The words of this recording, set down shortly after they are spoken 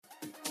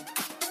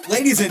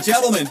Ladies and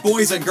gentlemen,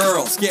 boys and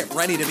girls, get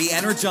ready to be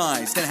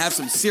energized and have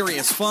some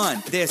serious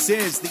fun. This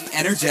is the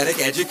Energetic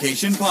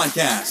Education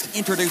Podcast.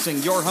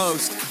 Introducing your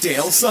host,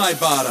 Dale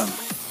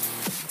Sidebottom.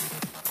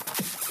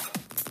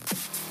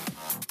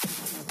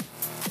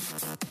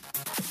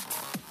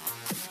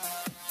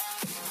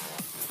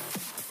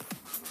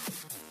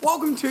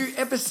 Welcome to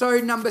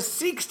episode number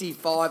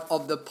 65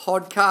 of the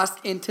podcast,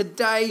 and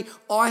today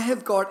I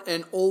have got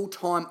an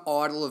all-time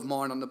idol of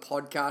mine on the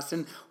podcast,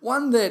 and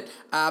one that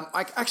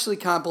I actually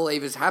can't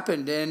believe has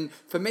happened. And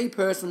for me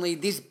personally,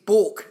 this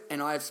book,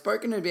 and I've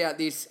spoken about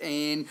this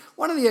in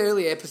one of the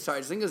early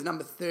episodes, I think it was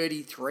number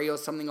 33 or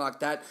something like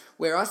that,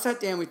 where I sat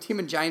down with Tim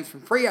and James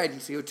from Free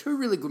Agency, who are two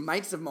really good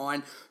mates of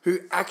mine, who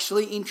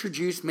actually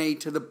introduced me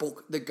to the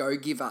book, The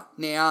Go-Giver.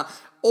 Now,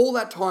 all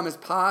that time has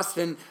passed,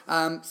 and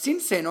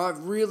since then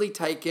I've really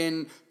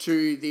taken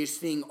to this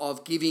thing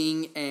of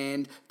giving,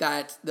 and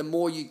that the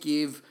more you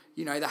give,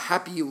 you know, the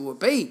happier you will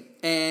be.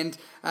 And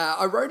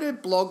I wrote a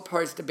blog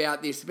post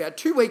about this about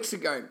 2 weeks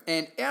ago,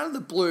 and out of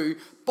the blue,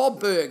 Bob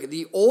Burg,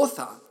 the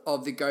author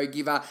of The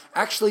Go-Giver,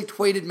 actually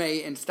tweeted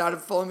me and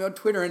started following me on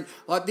Twitter, and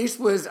like, this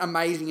was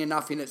amazing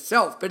enough in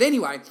itself. But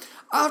anyway,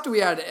 after we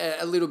had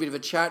a little bit of a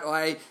chat,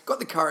 I got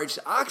the courage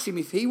to ask him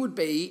if he would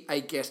be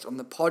a guest on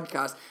the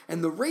podcast.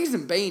 And the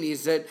reason being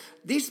is that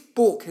this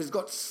book has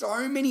got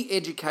so many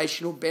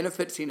educational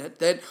benefits in it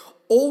that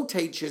all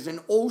teachers and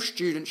all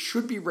students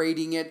should be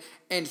reading it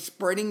and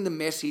spreading the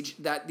message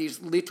that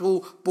this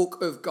little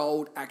book of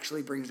gold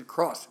actually brings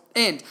across.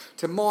 And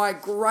to my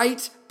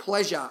great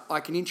pleasure, I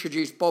can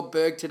introduce Bob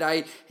Burg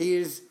today. He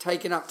has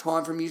taken up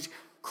time from his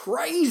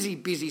crazy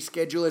busy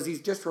schedule as he's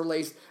just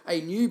released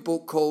a new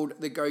book called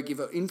The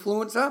Go-Giver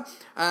Influencer,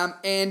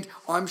 and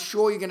I'm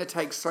sure you're going to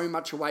take so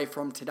much away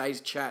from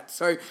today's chat.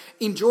 So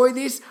enjoy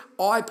this.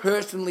 I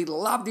personally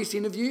love this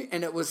interview,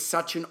 and it was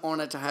such an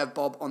honor to have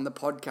Bob on the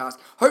podcast.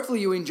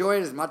 Hopefully you enjoy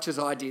it as much as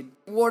I did.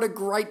 What a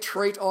great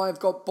treat. I've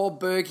got Bob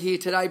Burg here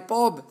today.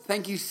 Bob,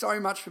 thank you so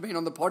much for being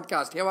on the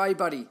podcast. How are you,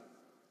 buddy?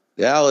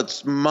 Yeah,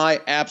 it's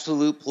my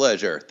absolute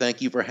pleasure.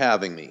 Thank you for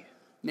having me.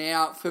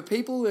 Now, for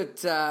people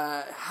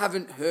that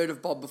haven't heard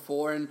of Bob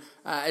before, and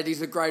it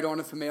is a great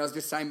honour for me, I was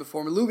just saying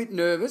before, I'm a little bit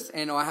nervous,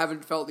 and I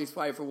haven't felt this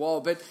way for a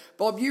while, but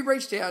Bob, you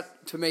reached out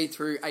to me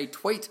through a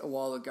tweet a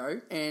while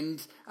ago,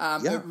 and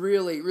it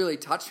really, really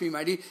touched me,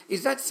 mate.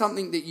 Is that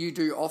something that you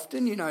do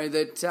often, you know,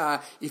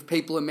 that if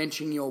people are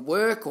mentioning your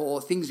work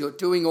or things you're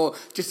doing or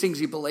just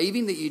things you believe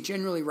in, that you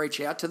generally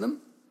reach out to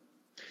them?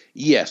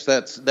 Yes,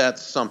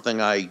 that's something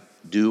I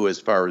do as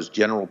far as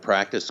general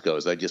practice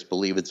goes. I just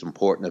believe it's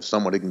important if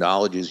someone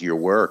acknowledges your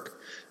work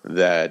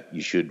that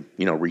you should,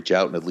 reach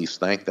out and at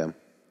least thank them.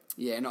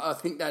 Yeah, and I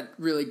think that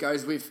really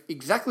goes with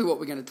exactly what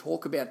we're going to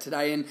talk about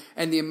today.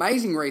 And the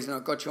amazing reason I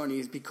got you on here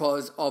is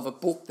because of a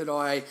book that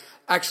I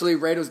actually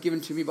read. It was given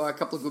to me by a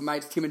couple of good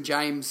mates, Tim and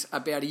James,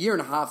 about 1.5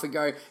 years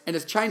ago, and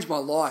it's changed my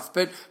life.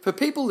 But for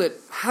people that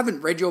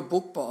haven't read your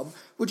book, Bob,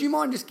 would you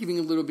mind just giving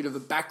a little bit of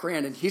a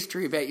background and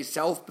history about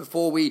yourself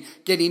before we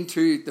get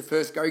into the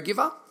first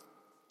Go-Giver?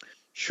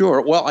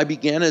 Sure. Well, I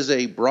began as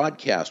a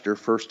broadcaster,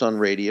 first on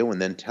radio and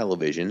then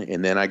television,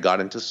 and then I got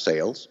into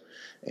sales,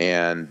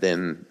 and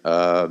then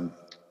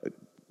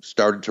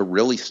started to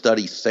really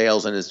study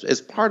sales. And as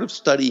part of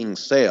studying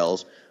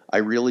sales, I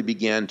really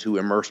began to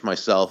immerse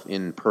myself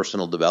in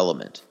personal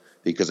development,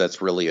 because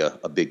that's really a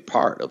big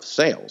part of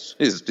sales,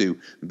 is to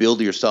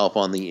build yourself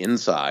on the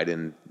inside.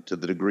 And to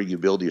the degree you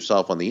build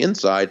yourself on the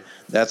inside,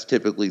 that's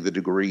typically the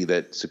degree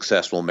that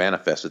success will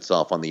manifest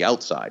itself on the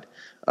outside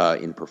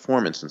in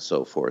performance and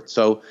so forth.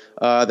 So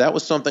that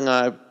was something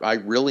I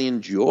really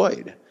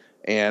enjoyed,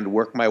 and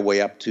worked my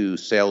way up to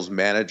sales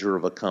manager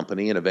of a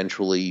company. And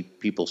eventually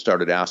people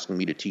started asking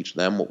me to teach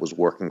them what was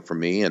working for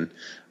me. And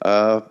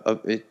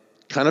it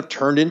kind of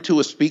turned into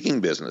a speaking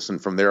business.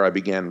 And from there I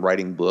began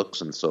writing books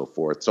and so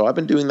forth. So I've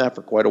been doing that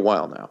for quite a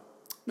while now.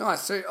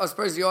 Nice. So I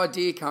suppose the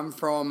idea come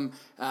from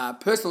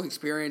personal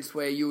experience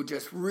where you were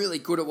just really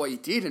good at what you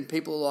did, and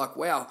people are like,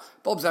 wow,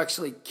 Bob's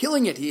actually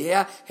killing it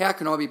here. How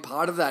can I be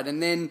part of that?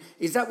 And then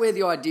is that where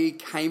the idea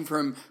came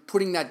from,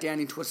 putting that down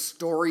into a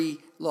story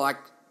like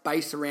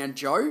based around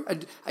Joe?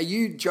 Are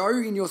you Joe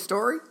in your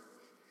story?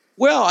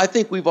 Well, I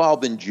think we've all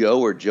been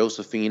Joe or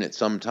Josephine at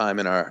some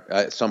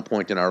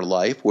point in our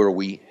life, where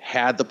we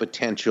had the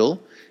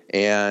potential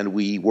and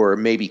we were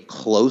maybe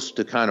close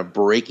to kind of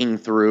breaking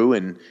through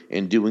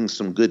and doing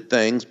some good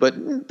things,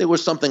 but there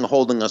was something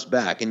holding us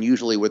back. And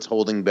usually what's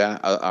holding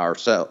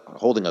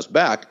us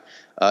back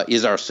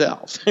is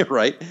ourselves,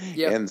 right?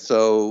 Yep. And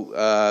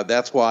so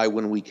that's why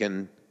when we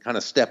can kind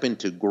of step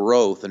into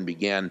growth and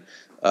begin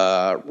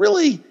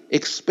really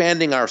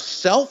expanding our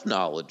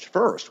self-knowledge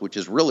first, which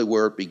is really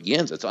where it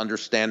begins. It's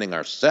understanding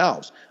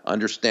ourselves,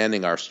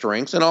 understanding our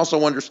strengths, and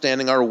also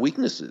understanding our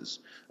weaknesses.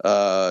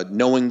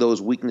 Knowing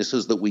those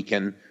weaknesses that we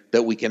can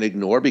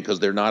ignore because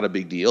they're not a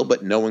big deal,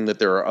 but knowing that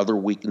there are other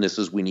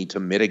weaknesses we need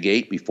to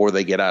mitigate before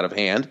they get out of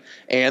hand,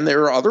 and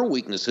there are other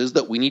weaknesses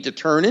that we need to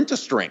turn into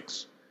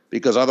strengths,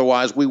 because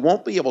otherwise we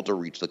won't be able to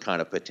reach the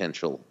kind of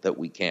potential that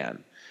we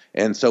can.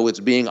 And so it's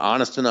being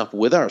honest enough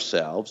with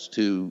ourselves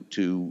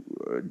to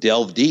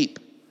delve deep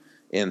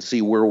and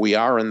see where we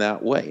are in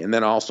that way, and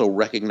then also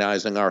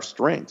recognizing our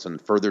strengths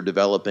and further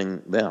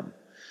developing them.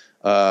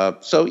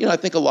 So, I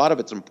think a lot of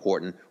it's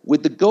important.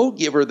 With the Go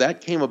Giver,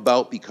 that came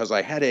about because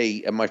I had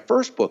my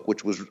first book,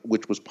 which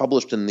was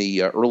published in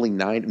the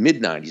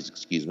mid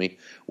 '90s,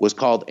 was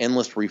called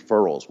Endless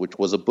Referrals, which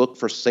was a book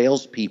for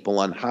salespeople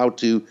on how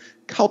to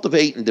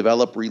cultivate and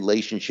develop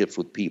relationships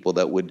with people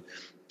that would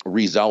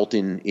result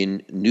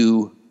in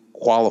new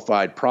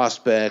qualified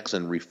prospects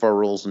and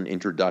referrals and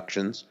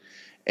introductions.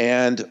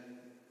 And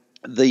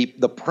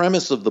the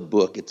premise of the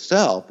book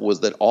itself was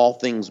that all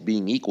things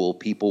being equal,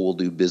 people will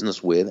do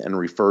business with and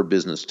refer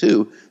business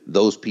to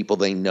those people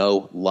they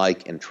know,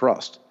 like, and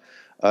trust.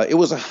 It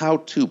was a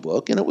how-to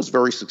book, and it was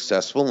very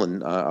successful,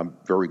 and I'm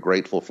very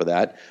grateful for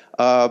that.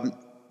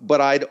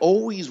 But I'd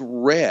always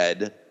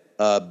read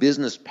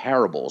business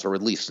parables, or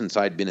at least since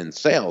I'd been in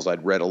sales,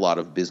 I'd read a lot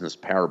of business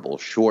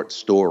parables, short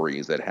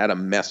stories that had a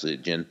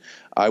message, and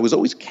I was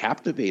always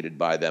captivated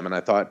by them. And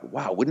I thought,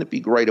 wow, wouldn't it be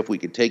great if we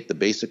could take the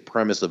basic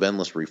premise of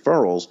Endless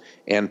Referrals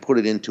and put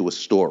it into a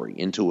story,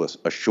 into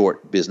a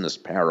short business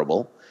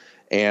parable?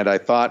 And I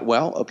thought,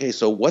 well, okay,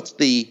 so what's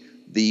the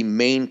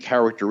main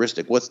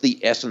characteristic? What's the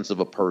essence of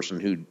a person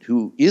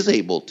who is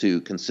able to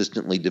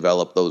consistently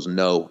develop those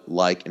know,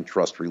 like, and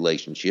trust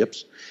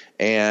relationships?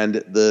 And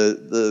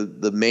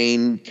the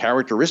main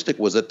characteristic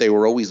was that they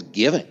were always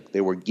giving.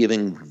 They were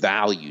giving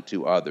value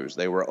to others.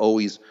 They were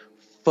always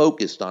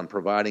focused on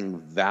providing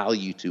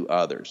value to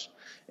others.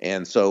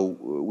 And so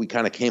we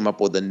kind of came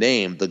up with the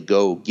name, the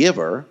Go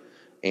Giver.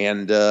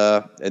 And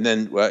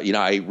then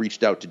I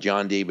reached out to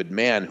John David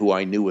Mann, who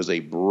I knew was a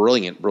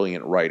brilliant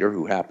writer,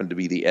 who happened to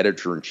be the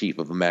editor-in-chief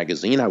of a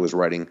magazine I was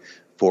writing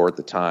for at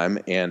the time.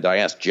 And I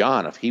asked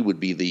John if he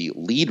would be the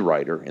lead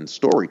writer and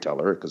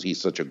storyteller, because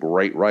he's such a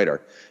great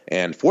writer.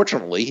 And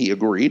fortunately, he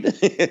agreed.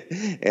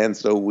 And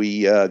so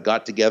we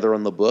got together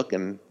on the book,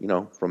 and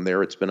from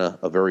there it's been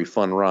a very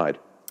fun ride.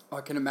 I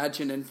can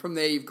imagine. And from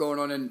there, you've gone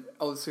on and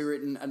obviously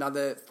written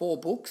another 4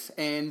 books.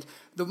 And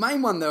the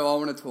main one, though, I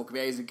want to talk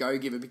about is The Go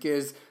Giver,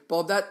 because,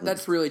 Bob,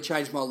 that's really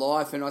changed my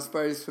life. And I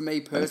suppose for me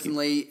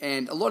personally,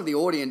 and a lot of the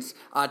audience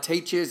are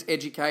teachers,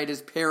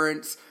 educators,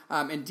 parents,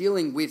 and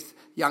dealing with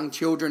young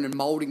children and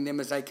moulding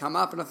them as they come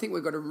up. And I think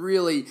we've got a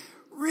really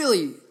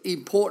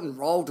important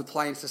role to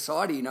play in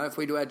society. If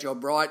we do our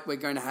job right, we're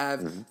going to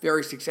have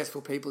very successful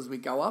people as we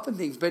go up and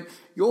things. But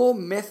your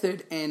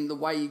method and the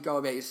way you go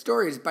about your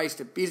story is based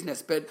at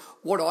business. But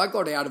what I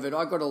got out of it,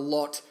 I got a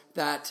lot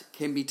that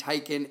can be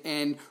taken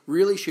and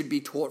really should be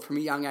taught from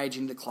a young age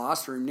in the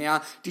classroom.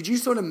 Now, did you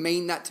sort of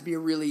mean that to be a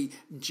really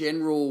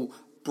general,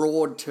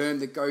 broad term,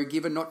 the Go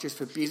Giver, not just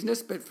for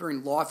business, but for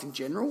in life in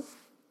general?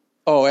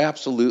 Oh,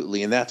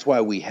 absolutely. And that's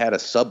why we had a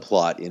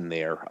subplot in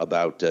there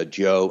about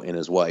Joe and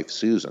his wife,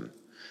 Susan,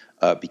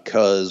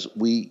 because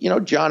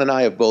John and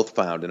I have both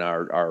found in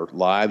our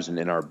lives and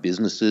in our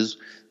businesses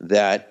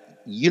that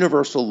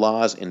universal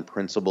laws and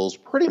principles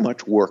pretty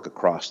much work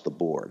across the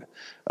board.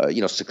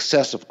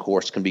 Success, of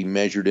course, can be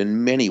measured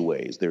in many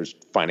ways. There's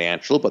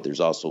financial, but there's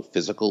also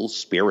physical,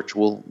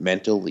 spiritual,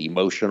 mental,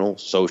 emotional,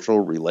 social,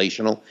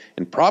 relational,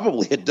 and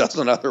probably a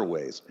dozen other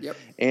ways. Yep.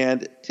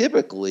 And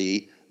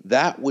typically,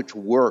 that which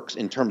works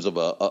in terms of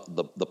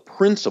the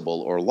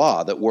principle or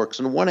law that works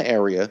in one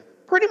area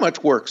pretty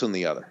much works in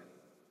the other.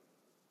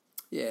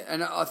 Yeah,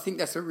 and I think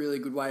that's a really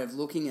good way of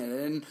looking at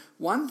it. And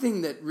one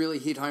thing that really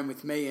hit home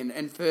with me,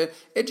 and for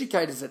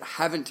educators that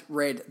haven't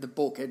read the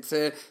book, it's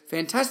a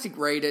fantastic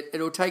read.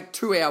 It'll take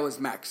 2 hours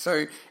max.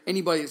 So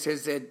anybody that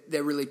says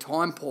they're really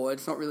time poor,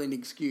 it's not really an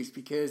excuse,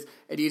 because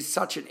it is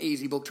such an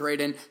easy book to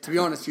read. And to be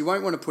honest, you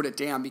won't want to put it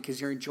down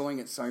because you're enjoying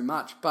it so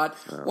much. But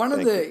one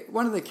of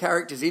the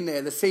characters in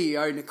there, the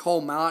CEO, Nicole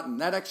Martin,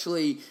 that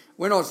actually,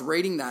 when I was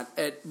reading that,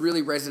 it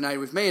really resonated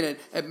with me, and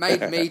it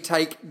made me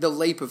take the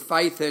leap of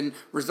faith and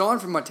resign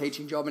from my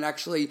teaching job and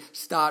actually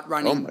start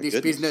running this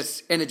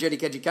business,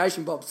 Energetic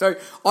Education, Bob. So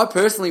I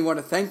personally want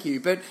to thank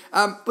you. But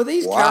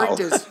these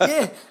characters,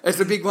 it's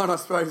a big one, I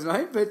suppose,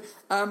 mate. But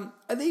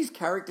are these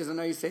characters, I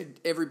know you said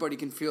everybody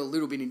can feel a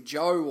little bit in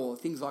Joe or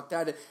things like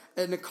that,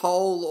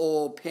 Nicole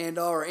or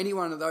Panda or any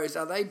one of those,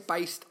 are they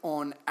based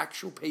on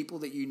actual people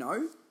that you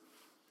know?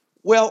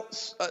 Well,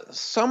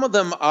 some of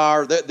them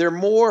are. They're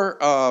more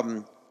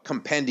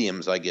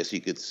compendiums, I guess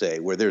you could say,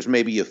 where there's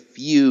maybe a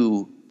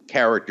few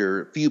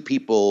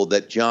people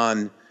that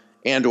John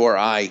and or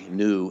I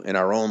knew in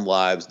our own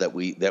lives that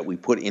we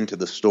put into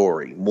the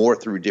story, more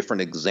through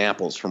different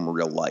examples from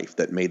real life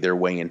that made their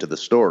way into the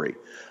story.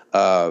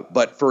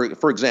 But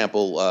for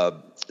example,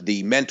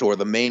 the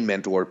main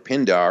mentor,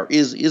 Pindar,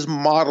 is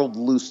modeled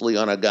loosely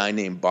on a guy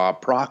named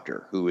Bob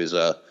Proctor, who is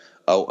a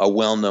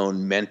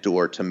well-known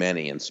mentor to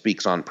many and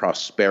speaks on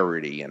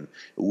prosperity. And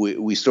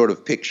we sort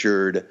of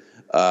pictured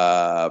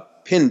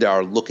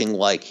Pindar looking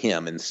like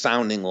him and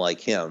sounding like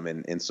him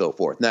and so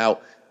forth. Now,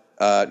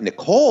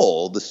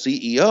 Nicole, the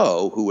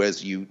CEO, who,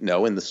 as you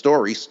know in the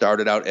story,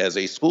 started out as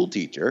a school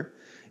teacher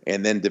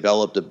and then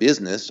developed a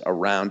business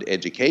around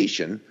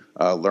education,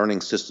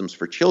 learning systems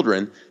for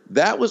children.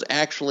 That was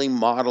actually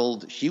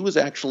modeled. She was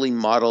actually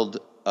modeled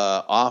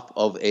off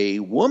of a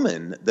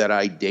woman that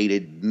I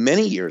dated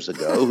many years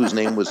ago, whose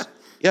name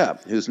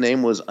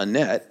was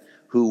Annette,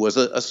 who was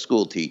a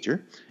school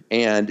teacher,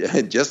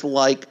 and just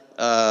like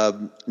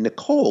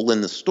Nicole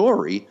in the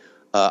story,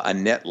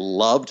 Annette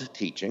loved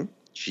teaching.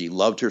 She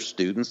loved her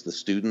students. The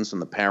students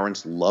and the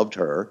parents loved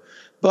her,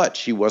 but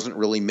she wasn't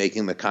really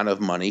making the kind of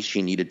money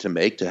she needed to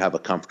make to have a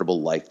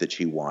comfortable life that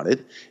she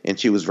wanted, and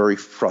she was very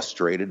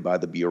frustrated by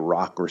the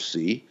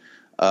bureaucracy.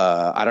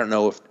 I don't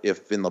know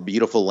if in the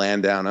beautiful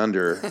land down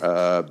under,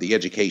 the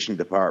education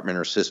department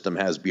or system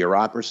has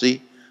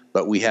bureaucracy,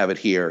 but we have it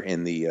here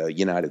in the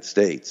United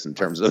States in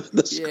terms of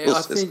the school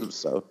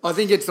system. I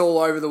think it's all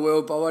over the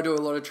world, Bob. I do a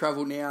lot of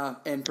travel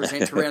now and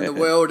present around the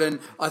world, and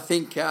I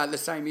think the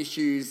same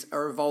issues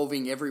are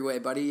evolving everywhere,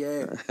 buddy.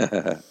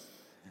 Yeah.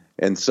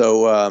 And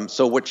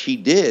so what she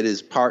did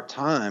is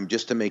part-time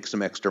just to make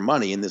some extra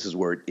money, and this is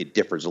where it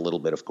differs a little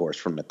bit, of course,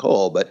 from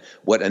Nicole, but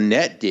what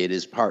Annette did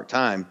is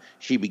part-time,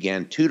 she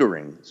began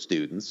tutoring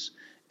students,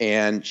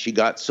 and she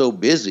got so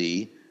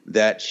busy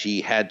that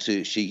she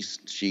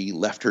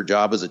left her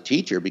job as a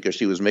teacher because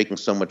she was making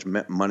so much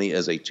money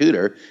as a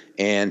tutor,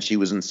 and she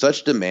was in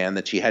such demand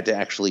that she had to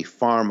actually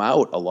farm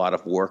out a lot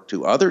of work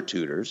to other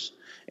tutors,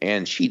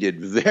 and she did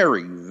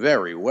very,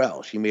 very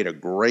well. She made a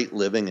great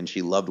living, and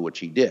she loved what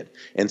she did.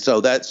 And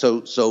so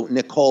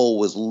Nicole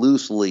was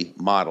loosely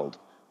modeled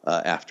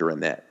after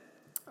Annette.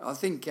 I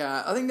think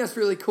that's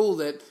really cool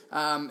that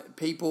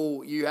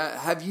people you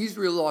have used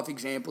real life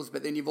examples,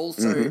 but then you've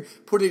also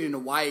put it in a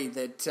way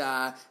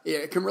that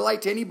it can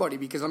relate to anybody,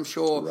 because I'm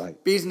sure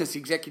business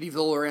executives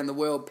all around the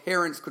world,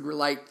 parents could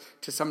relate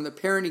to some of the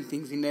parenting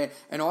things in there,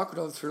 and I could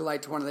obviously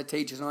relate to one of the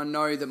teachers, and I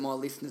know that my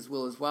listeners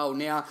will as well.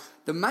 Now,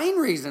 the main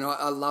reason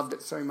I loved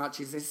it so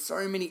much is there's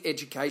so many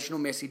educational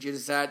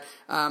messages that,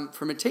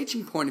 from a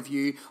teaching point of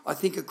view, I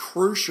think are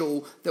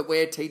crucial that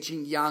we're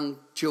teaching young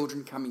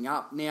children coming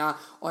up. Now,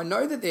 I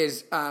know that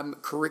there's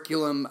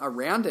curriculum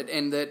around it,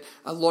 and that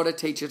a lot of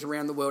teachers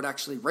around the world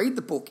actually read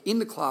the book in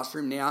the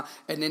classroom now,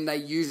 and then they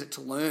use it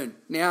to learn.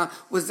 Now,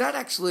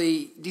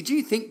 did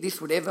you think this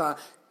would ever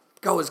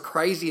go as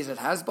crazy as it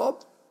has,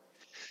 Bob?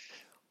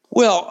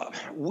 Well,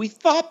 we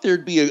thought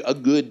there'd be a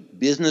good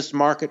business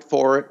market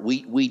for it.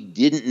 We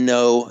didn't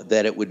know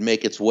that it would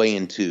make its way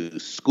into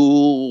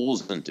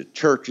schools, into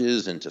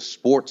churches, into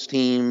sports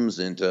teams,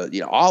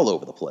 into all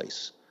over the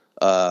place.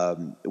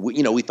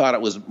 We thought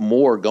it was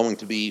more going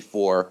to be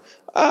for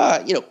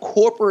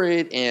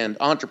corporate and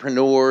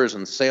entrepreneurs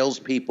and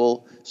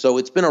salespeople. So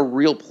it's been a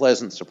real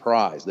pleasant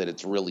surprise that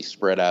it's really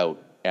spread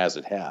out as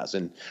it has.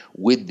 And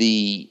with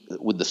the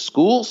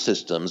school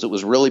systems, it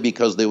was really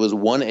because there was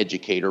one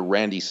educator,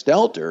 Randy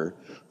Stelter,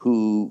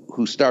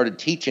 who started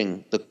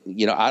teaching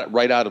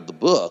right out of the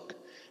book.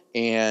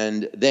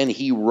 And then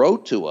he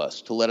wrote to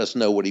us to let us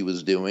know what he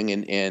was doing,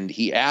 and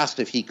he asked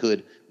if he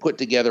could put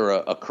together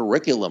a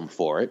curriculum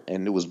for it,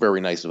 and it was very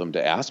nice of him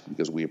to ask,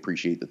 because we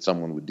appreciate that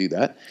someone would do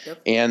that.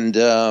 Yep.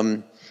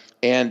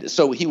 And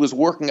so he was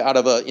working out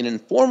of an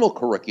informal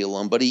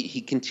curriculum, but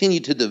he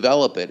continued to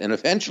develop it. And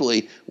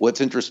eventually,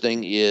 what's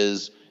interesting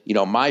is,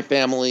 my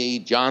family,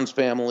 John's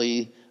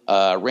family,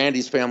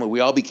 Randy's family,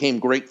 we all became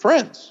great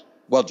friends.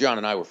 Well, John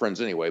and I were friends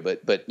anyway,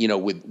 but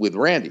with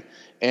Randy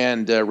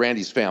and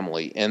Randy's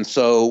family. And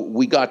so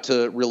we got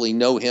to really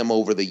know him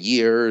over the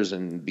years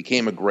and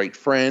became a great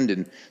friend.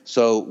 And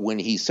so when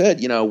he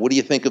said, what do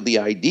you think of the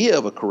idea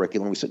of a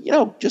curriculum? We said,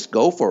 just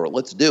go for it.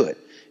 Let's do it.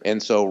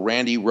 And so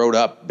Randy wrote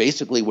up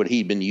basically what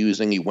he'd been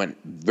using. He went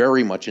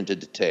very much into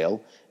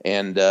detail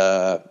and,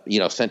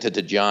 sent it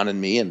to John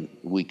and me, and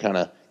we kind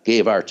of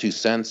gave our 2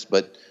 cents.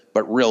 But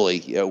really,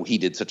 he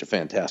did such a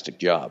fantastic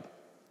job.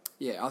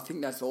 Yeah, I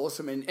think that's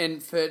awesome.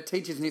 And for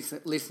teachers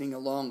listening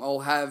along, I'll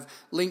have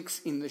links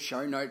in the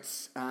show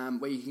notes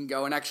where you can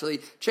go and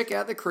actually check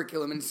out the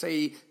curriculum and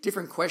see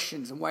different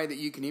questions and way that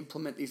you can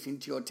implement this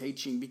into your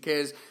teaching,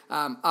 because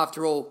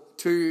after all,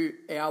 2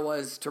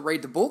 hours to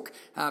read the book,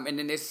 and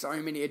then there's so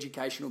many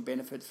educational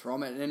benefits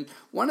from it. And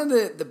one of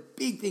the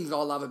big things I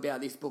love about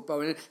this book,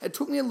 Bo, and it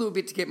took me a little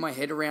bit to get my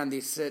head around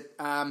this,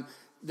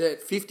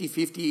 that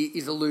 50-50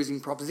 is a losing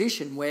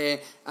proposition, where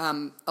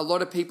a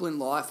lot of people in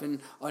life,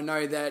 and I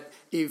know that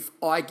if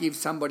I give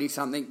somebody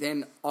something,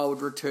 then I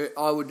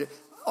would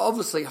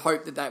obviously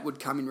hope that would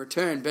come in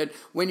return. But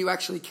when you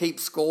actually keep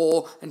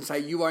score and say,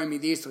 you owe me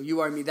this or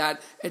you owe me that,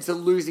 it's a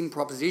losing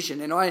proposition.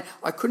 And I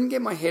couldn't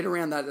get my head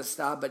around that at the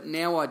start, but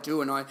now I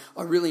do, and I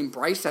really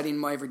embrace that in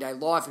my everyday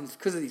life, and it's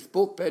because of this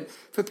book. But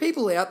for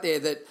people out there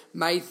that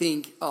may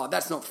think, oh,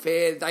 that's not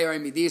fair, they owe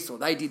me this or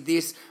they did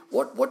this,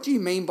 what do you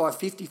mean by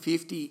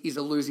 50-50 is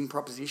a losing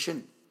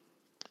proposition?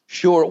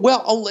 Sure.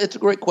 Well, it's a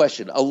great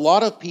question. A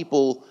lot of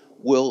people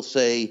will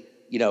say,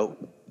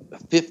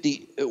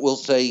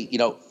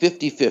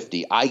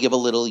 50-50. I give a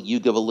little, you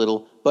give a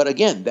little. But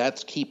again,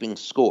 that's keeping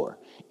score.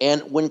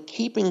 And when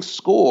keeping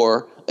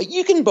score,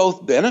 you can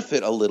both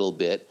benefit a little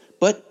bit,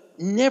 but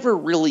never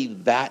really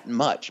that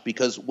much,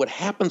 because what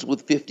happens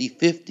with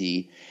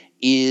 50-50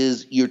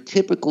 is you're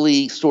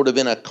typically sort of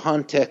in a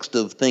context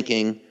of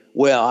thinking,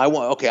 well,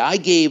 I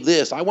gave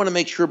this. I want to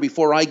make sure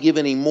before I give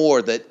any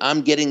more that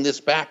I'm getting this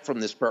back from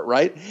this part,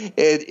 right?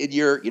 And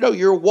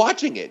you're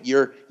watching it.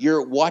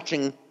 You're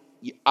watching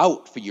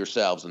out for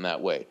yourselves in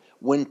that way.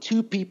 When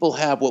two people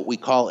have what we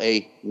call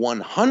a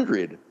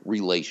 100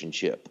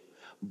 relationship,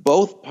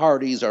 both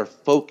parties are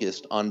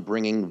focused on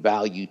bringing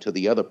value to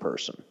the other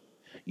person.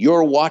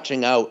 You're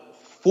watching out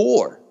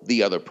for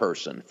the other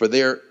person, for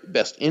their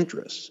best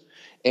interests.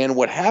 And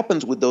what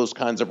happens with those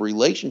kinds of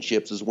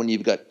relationships is when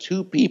you've got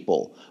two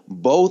people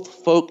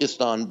both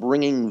focused on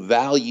bringing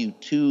value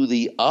to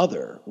the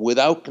other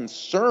without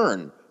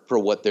concern for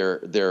what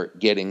they're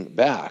getting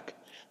back,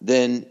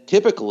 then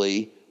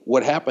typically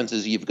what happens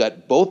is you've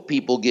got both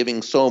people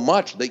giving so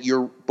much that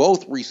you're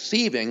both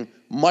receiving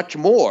much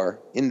more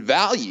in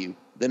value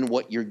than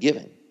what you're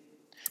giving.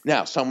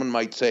 Now, someone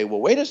might say, well,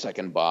 wait a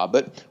second, Bob,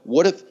 but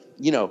what if,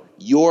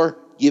 you're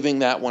giving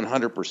that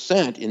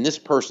 100% and this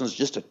person's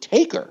just a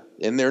taker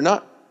and they're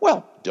not?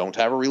 Well, don't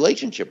have a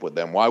relationship with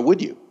them. Why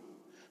would you?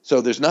 So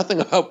there's nothing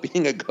about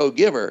being a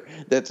go-giver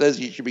that says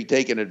you should be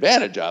taken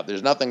advantage of.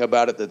 There's nothing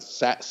about it that's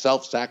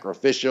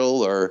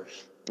self-sacrificial or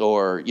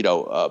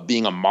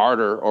being a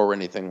martyr or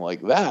anything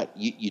like that.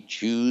 You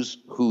choose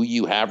who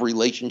you have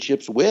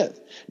relationships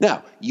with.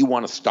 Now, you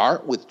want to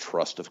start with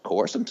trust, of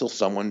course, until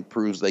someone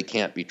proves they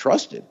can't be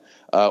trusted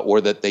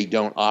or that they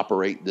don't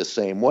operate the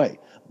same way.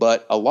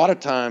 But a lot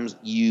of times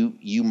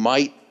you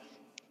might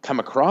come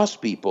across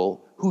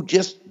people who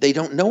they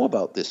don't know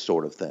about this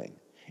sort of thing.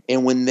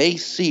 And when they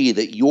see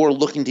that you're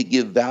looking to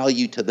give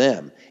value to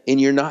them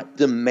and you're not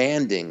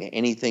demanding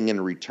anything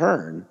in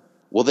return,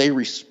 well, they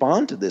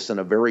respond to this in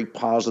a very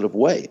positive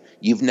way.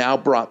 You've now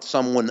brought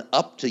someone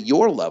up to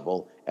your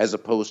level as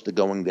opposed to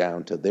going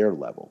down to their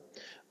level.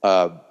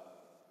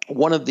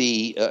 One of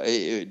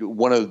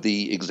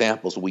the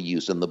examples we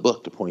used in the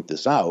book to point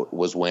this out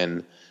was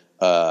when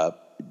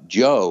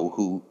Joe,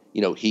 who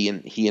he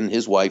and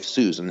his wife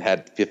Susan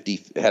had a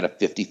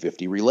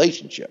 50-50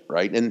 relationship,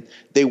 right? And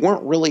they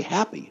weren't really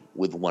happy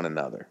with one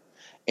another.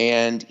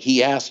 And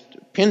he asked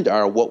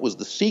Pindar what was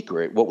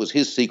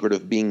his secret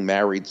of being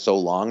married so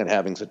long and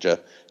having such a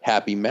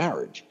happy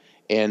marriage.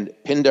 And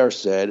Pindar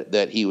said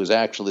that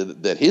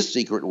that his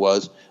secret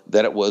was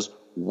that it was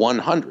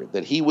 100,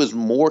 that he was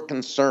more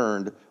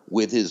concerned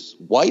with his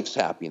wife's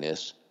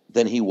happiness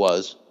than he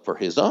was for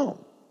his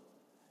own.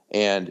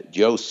 And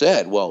Joe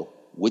said, well,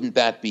 wouldn't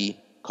that be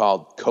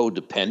called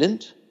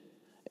codependent?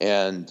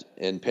 And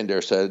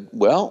Pindar said,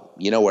 well,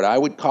 you know what I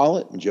would call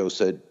it? And Joe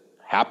said,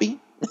 happy?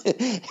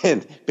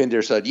 And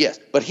Pindar said, yes.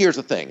 But here's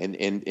the thing,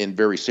 and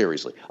very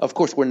seriously. Of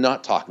course, we're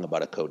not talking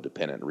about a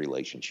codependent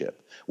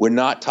relationship. We're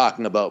not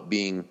talking about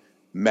being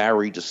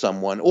married to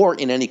someone or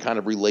in any kind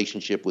of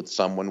relationship with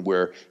someone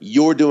where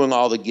you're doing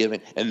all the giving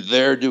and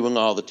they're doing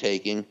all the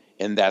taking,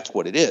 and that's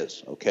what it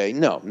is, okay?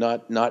 No,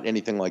 not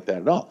anything like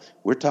that at all.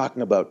 We're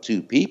talking about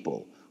two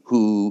people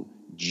who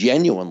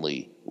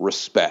genuinely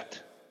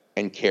respect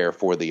and care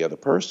for the other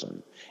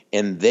person,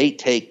 and they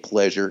take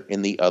pleasure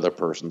in the other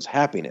person's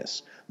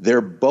happiness.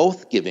 They're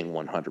both giving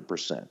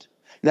 100%.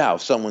 Now,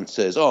 if someone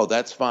says, oh,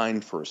 that's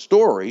fine for a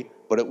story,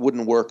 but it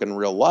wouldn't work in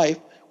real life,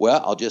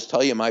 well, I'll just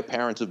tell you, my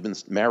parents have been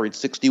married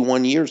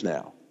 61 years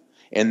now.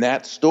 And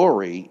that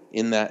story,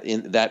 in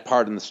that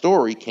part in the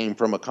story, came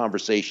from a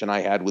conversation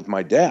I had with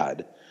my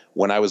dad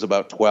when I was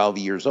about 12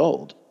 years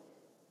old.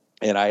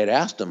 And I had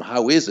asked him,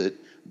 how is it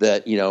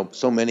that,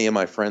 so many of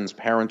my friends'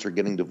 parents are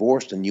getting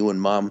divorced and you and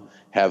Mom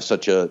have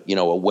such a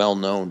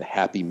well-known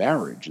happy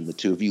marriage and the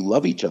two of you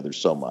love each other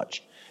so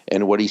much?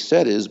 And what he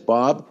said is,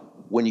 Bob,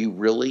 when you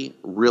really,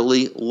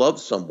 really love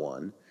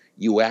someone,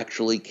 you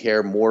actually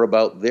care more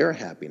about their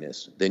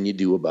happiness than you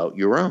do about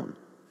your own.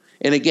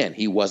 And again,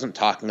 he wasn't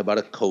talking about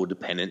a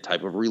codependent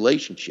type of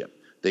relationship.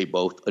 They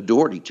both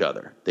adored each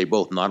other. They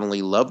both not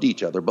only loved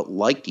each other, but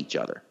liked each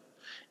other.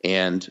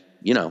 And,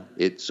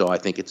 so I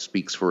think it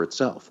speaks for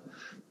itself.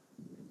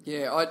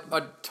 Yeah,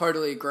 I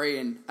totally agree.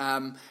 And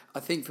I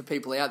think for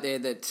people out there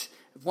that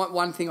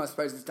one thing I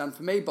suppose it's done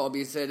for me, Bob,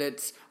 is that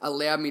it's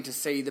allowed me to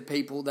see the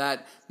people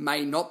that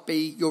may not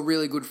be your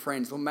really good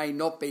friends or may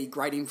not be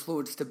great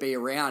influence to be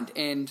around.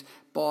 And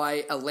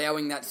by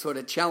allowing that sort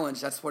of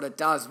challenge, that's what it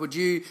does. Would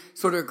you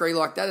sort of agree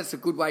like that? It's a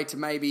good way to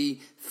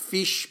maybe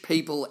fish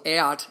people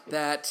out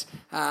that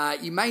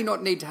you may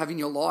not need to have in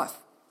your life.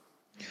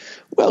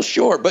 Well,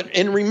 sure.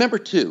 And remember,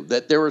 too,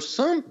 that there are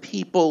some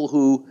people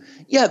who,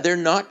 they're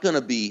not going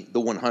to be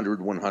the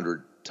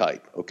 100-100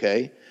 type,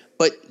 okay?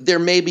 But there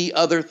may be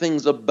other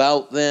things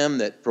about them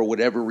that for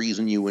whatever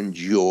reason you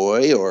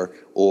enjoy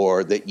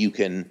or that you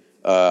can,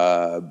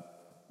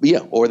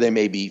 or they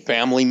may be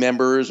family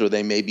members or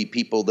they may be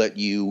people that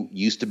you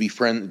used to be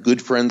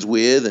good friends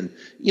with and,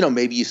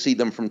 maybe you see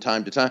them from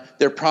time to time.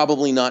 They're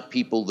probably not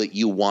people that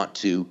you want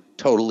to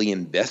totally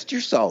invest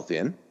yourself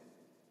in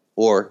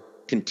or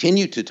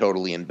continue to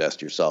totally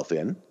invest yourself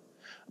in.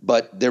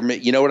 But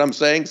you know what I'm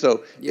saying?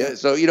 So,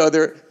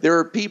 there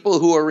are people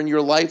who are in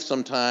your life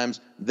sometimes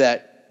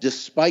that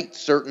despite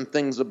certain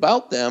things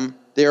about them,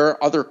 there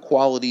are other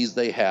qualities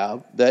they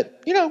have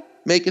that,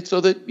 make it so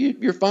that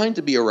you're fine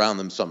to be around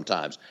them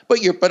sometimes.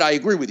 But I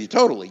agree with you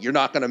totally. You're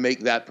not going to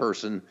make that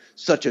person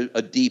such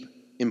a deep,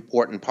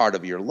 important part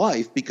of your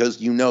life because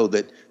you know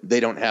that they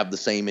don't have the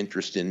same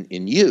interest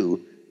in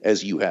you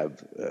as you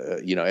have,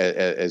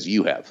 as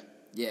you have.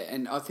 Yeah,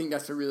 and I think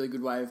that's a really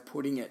good way of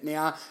putting it.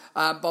 Now,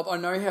 Bob, I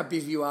know how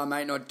busy you are,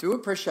 mate, and I do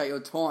appreciate your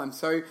time.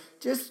 So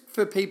just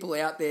for people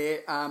out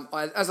there,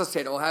 as I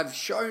said, I'll have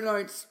show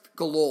notes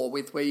galore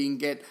with where you can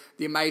get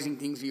the amazing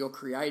things that you're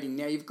creating.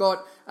 Now, you've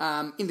got,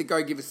 in the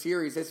Go Giver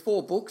series, there's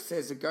 4 books.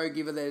 There's the Go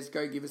Giver, there's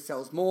Go Giver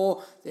Sells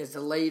More, there's the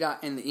Leader,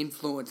 and the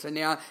Influencer.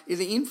 Now, is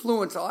the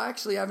Influencer, I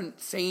actually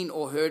haven't seen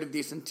or heard of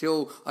this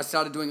until I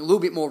started doing a little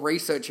bit more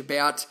research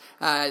about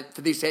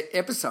for this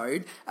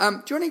episode. Do you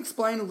want to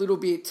explain a little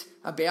bit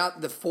about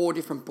the 4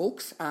 different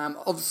books?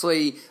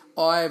 Obviously,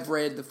 I've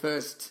read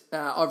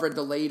I've read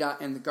The Leader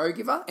and The Go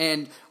Giver,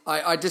 and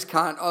I just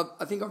can't,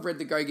 I think I've read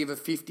The Go Giver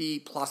 50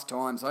 plus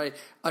times. I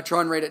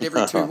try and read it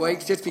every 2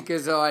 weeks just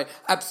because I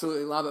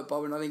absolutely love it,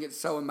 Bob, and I think it's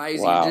so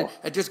amazing. Wow.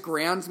 It just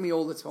grounds me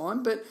all the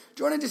time. But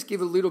do you want to just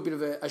give a little bit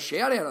of a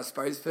shout out, I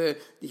suppose, for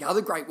the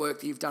other great work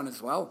that you've done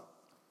as well?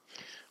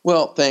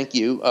 Well, thank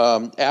you.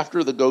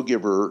 After The Go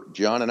Giver,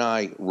 John and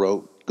I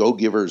wrote Go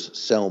Givers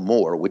Sell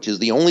More, which is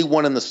the only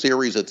one in the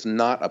series that's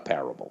not a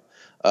parable.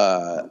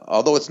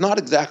 Although it's not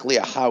exactly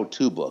a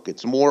how-to book,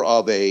 it's more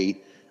of a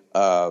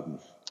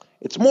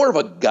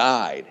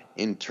guide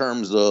in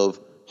terms of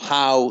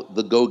how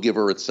the Go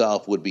Giver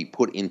itself would be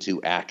put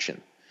into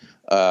action.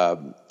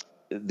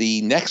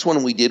 The next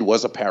one we did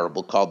was a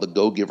parable called The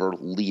Go Giver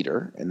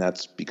Leader, and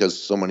that's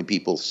because so many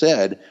people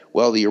said,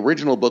 well, the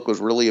original book was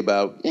really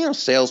about,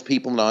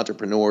 salespeople and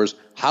entrepreneurs.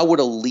 How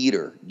would a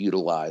leader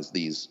utilize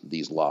these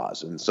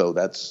laws? And so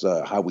that's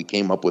how we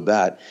came up with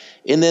that.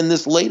 And then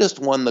this latest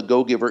one, The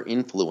Go Giver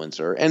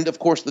Influencer, and of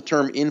course the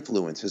term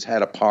influence has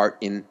had a part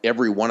in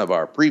every one of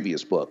our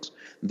previous books.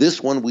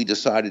 This one we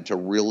decided to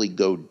really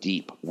go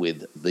deep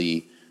with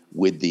the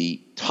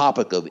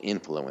topic of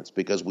influence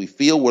because we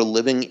feel we're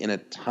living in a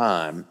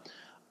time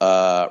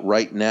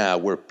right now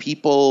where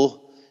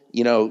people,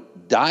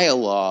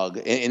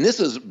 dialogue, and this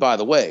is, by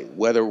the way,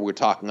 whether we're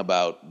talking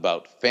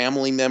about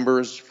family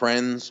members,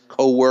 friends,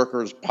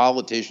 coworkers,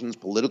 politicians,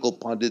 political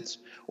pundits,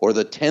 or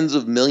the tens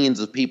of millions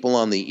of people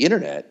on the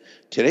internet,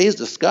 today's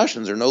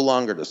discussions are no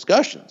longer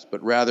discussions,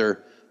 but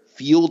rather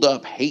fueled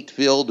up,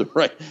 hate-filled,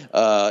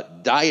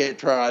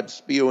 diatribe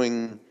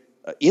spewing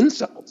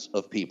insults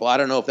of people. I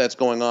don't know if that's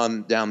going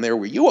on down there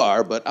where you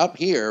are, but up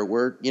here,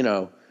 we're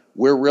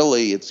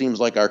really, it seems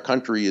like our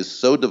country is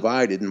so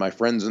divided, and my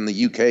friends in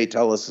the UK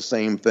tell us the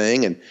same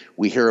thing, and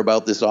we hear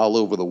about this all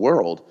over the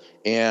world,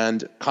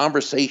 and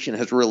conversation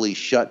has really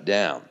shut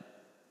down.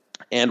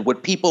 And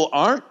what people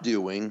aren't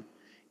doing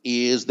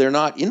is they're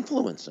not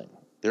influencing.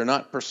 They're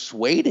not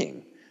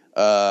persuading.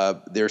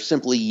 They're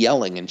simply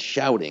yelling and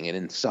shouting and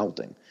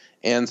insulting.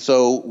 And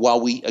so while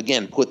we,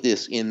 again, put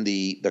this in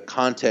the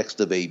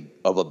context of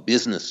a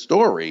business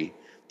story,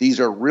 these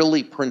are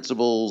really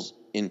principles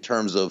in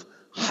terms of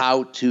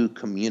how to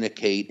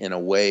communicate in a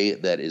way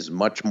that is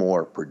much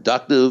more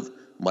productive,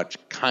 much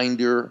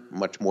kinder,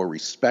 much more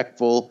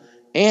respectful,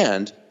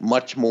 and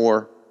much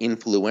more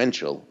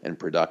influential and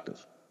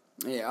productive.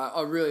 Yeah,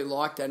 I really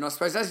like that. And I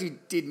suppose, as you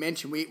did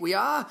mention, we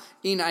are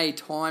in a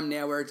time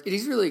now where it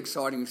is really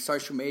exciting with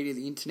social media,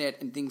 the internet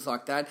and things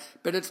like that.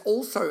 But it's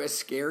also a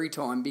scary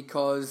time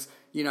because,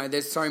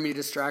 there's so many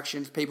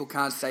distractions. People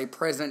can't stay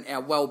present. Our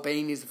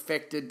well-being is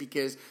affected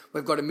because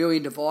we've got a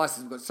million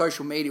devices. We've got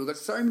social media. We've got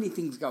so many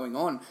things going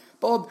on.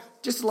 Bob,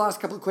 just the last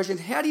couple of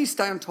questions. How do you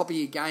stay on top of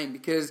your game?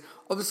 Because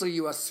obviously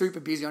you are super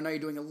busy. I know you're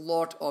doing a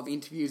lot of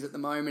interviews at the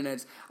moment.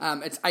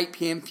 It's 8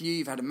 p.m. for you.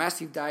 You've had a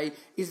massive day.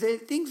 Is there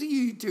things that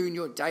you do in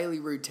your daily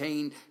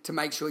routine to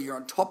make sure you're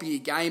on top of your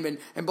game?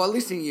 And by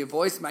listening to your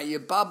voice, mate,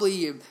 you're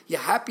bubbly, you're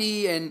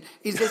happy. And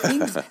is there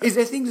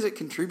things that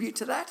contribute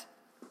to that?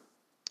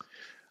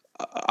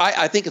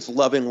 I think it's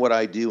loving what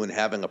I do and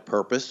having a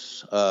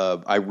purpose.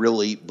 I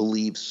really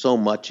believe so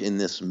much in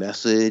this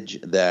message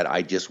that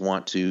I just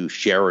want to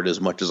share it as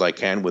much as I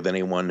can with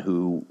anyone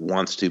who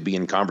wants to be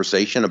in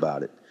conversation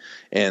about it.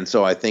 And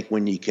so I think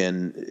when you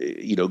can,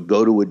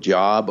 go to a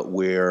job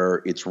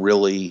where it's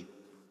really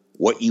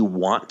what you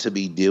want to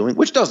be doing,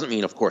 which doesn't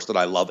mean, of course, that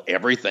I love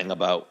everything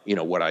about,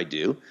 what I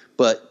do,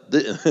 but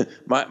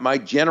my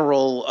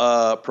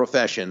general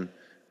profession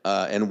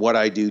and what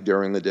I do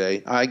during the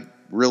day, I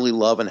really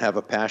love and have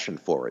a passion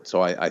for it.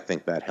 So I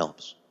think that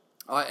helps.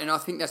 And I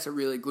think that's a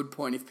really good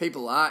point. If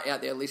people are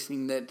out there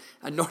listening that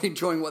are not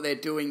enjoying what they're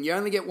doing, you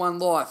only get one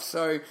life.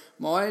 So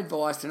my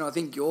advice, and I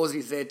think yours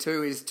is there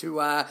too, is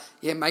to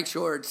make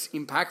sure it's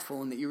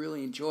impactful and that you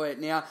really enjoy it.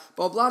 Now,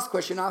 Bob, last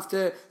question.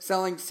 After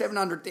selling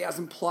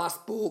 700,000 plus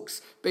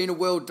books, being a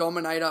world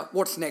dominator,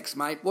 what's next,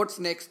 mate? What's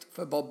next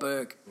for Bob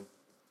Burg?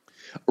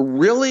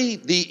 Really,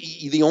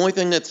 the only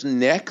thing that's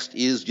next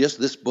is just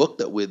this book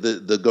that with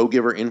the Go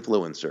Giver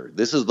Influencer.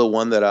 This is the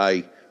one that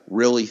I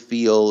really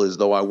feel as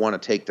though I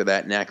want to take to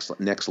that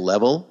next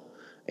level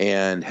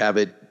and have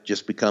it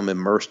just become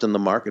immersed in the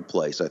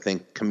marketplace. I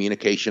think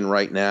communication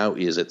right now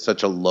is at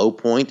such a low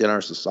point in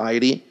our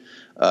society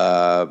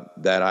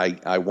that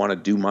I want to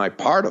do my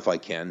part, if I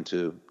can,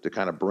 to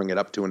kind of bring it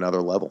up to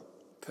another level.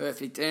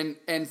 Perfect.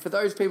 And for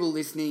those people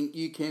listening,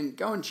 you can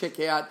go and check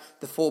out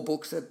the 4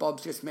 books that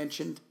Bob's just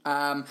mentioned,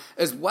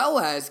 as well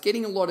as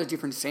getting a lot of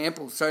different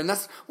samples. So, and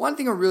that's one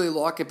thing I really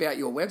like about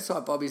your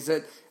website, Bob, is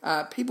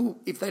that people,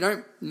 if they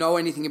don't know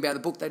anything about the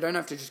book, they don't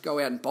have to just go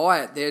out and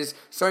buy it. There's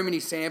so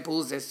many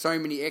samples, there's so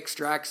many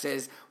extracts,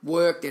 there's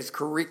work, there's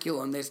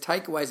curriculum, there's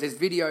takeaways, there's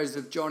videos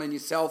of John and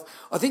yourself.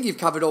 I think you've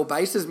covered all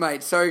bases,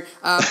 mate. So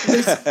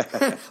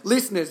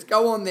listeners,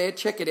 go on there,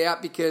 check it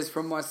out, because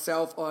from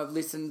myself, I've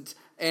listened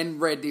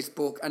and read this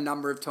book a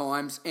number of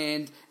times,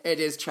 and it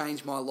has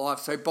changed my life.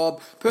 So,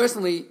 Bob,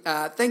 personally,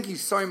 thank you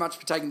so much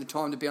for taking the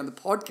time to be on the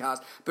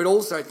podcast, but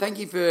also thank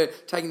you for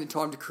taking the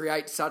time to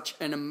create such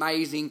an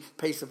amazing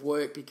piece of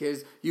work,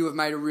 because you have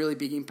made a really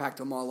big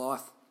impact on my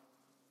life.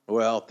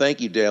 Well,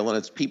 thank you, Dale. And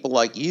it's people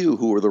like you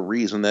who are the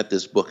reason that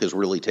this book has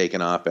really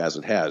taken off as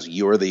it has.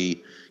 You're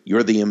the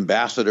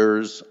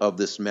ambassadors of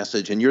this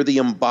message, and you're the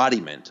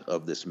embodiment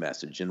of this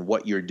message. And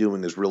what you're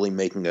doing is really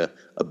making a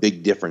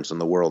big difference in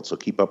the world. So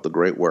keep up the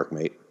great work,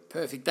 mate.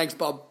 Perfect. Thanks,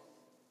 Bob.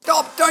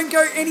 Stop, don't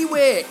go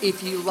anywhere.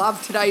 If you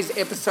love today's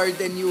episode,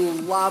 then you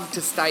will love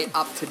to stay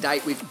up to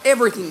date with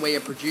everything we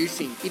are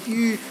producing. If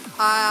you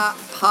are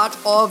part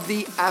of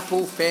the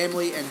Apple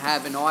family and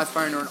have an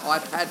iPhone or an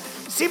iPad,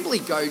 simply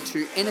go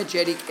to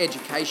Energetic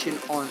Education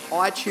on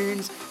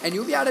iTunes and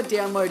you'll be able to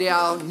download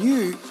our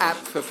new app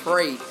for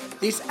free.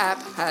 This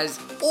app has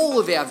all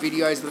of our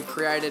videos we've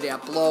created, our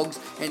blogs,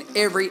 and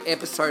every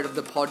episode of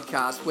the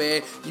podcast,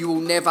 where you will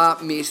never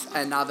miss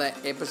another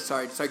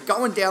episode. So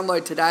go and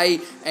download today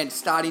and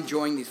start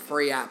enjoying this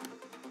free app.